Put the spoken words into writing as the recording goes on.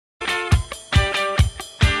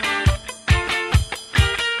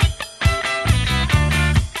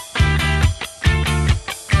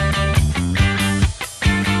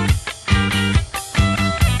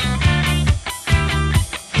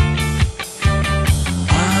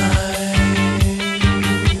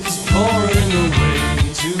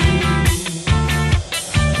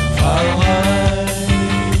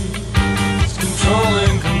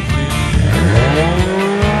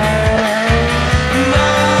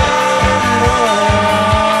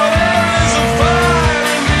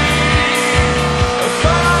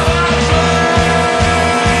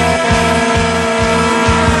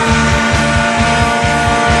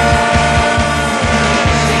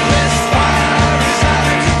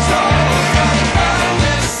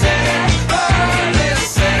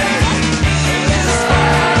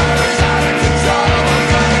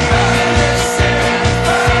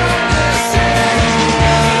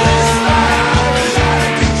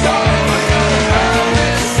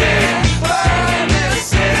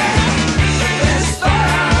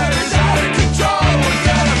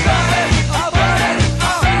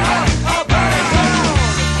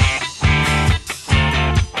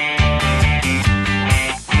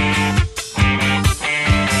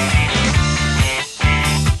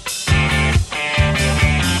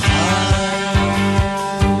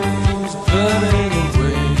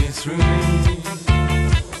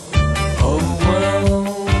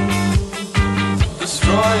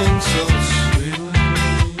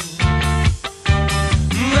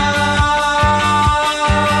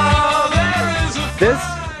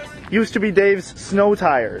used to be Dave's snow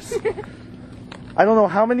tires. I don't know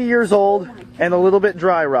how many years old and a little bit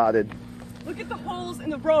dry rotted. Look at the holes in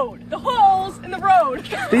the road. The holes in the road.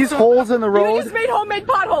 These holes in the road You just made homemade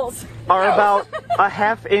potholes. are about a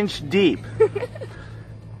 ½ inch deep.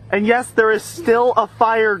 And yes, there is still a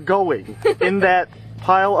fire going in that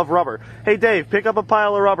pile of rubber. Hey Dave, pick up a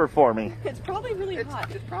pile of rubber for me. It's probably really hot.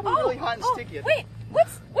 It's probably really hot and sticky. Wait,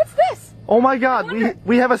 what's this? Oh my god,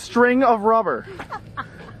 we have a string of rubber.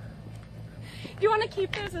 Do you want to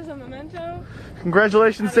keep this as a memento?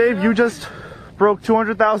 Congratulations, Dave. You just broke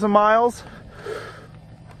 200,000 miles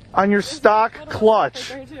on your stock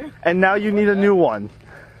clutch. And now you need a new one.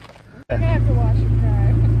 You're gonna have to wash your car.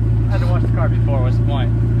 I had to wash the car before. What's the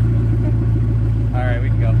point? Alright, we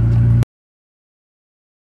can go.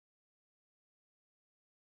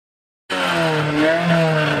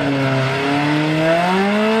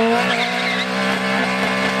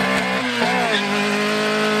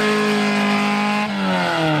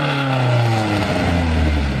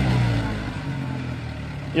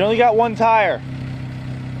 You only got one tire.